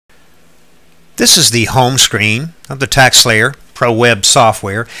This is the home screen of the TaxSlayer ProWeb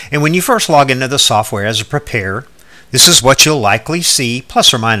software, and when you first log into the software as a preparer, this is what you'll likely see,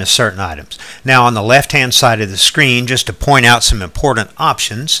 plus or minus certain items. Now on the left-hand side of the screen, just to point out some important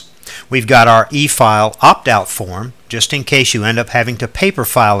options, we've got our e-file opt-out form, just in case you end up having to paper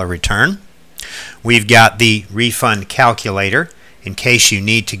file a return. We've got the refund calculator, in case you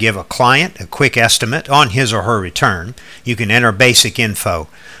need to give a client a quick estimate on his or her return. You can enter basic info,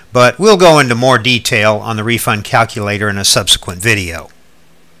 but we'll go into more detail on the refund calculator in a subsequent video.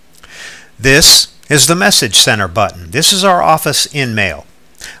 This is the Message Center button. This is our office InMail.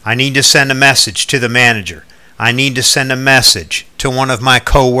 I need to send a message to the manager. I need to send a message to one of my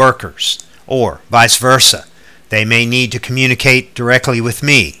co-workers, or vice versa. They may need to communicate directly with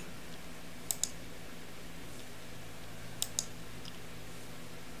me.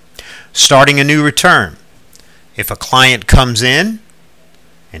 Starting a new return. If a client comes in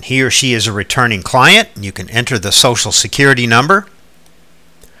and he or she is a returning client, you can enter the Social Security number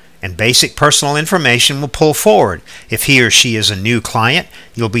and basic personal information will pull forward. If he or she is a new client,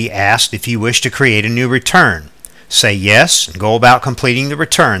 you'll be asked if you wish to create a new return. Say yes and go about completing the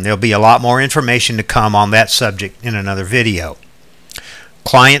return. There'll be a lot more information to come on that subject in another video.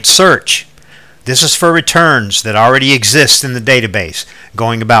 Client search. This is for returns that already exist in the database,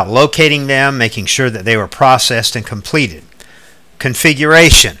 going about locating them, making sure that they were processed and completed.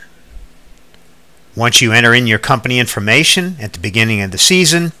 Configuration. Once you enter in your company information at the beginning of the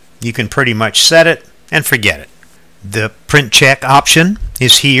season, you can pretty much set it and forget it. The print check option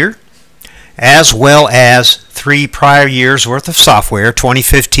is here, as well as 3 prior years worth of software,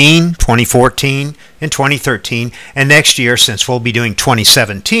 2015, 2014, and 2013, and next year, since we'll be doing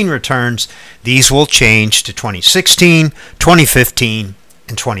 2017 returns, these will change to 2016, 2015,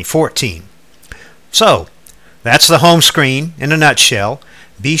 and 2014. So, that's the home screen in a nutshell.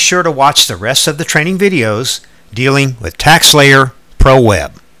 Be sure to watch the rest of the training videos dealing with TaxSlayer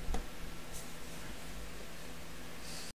ProWeb.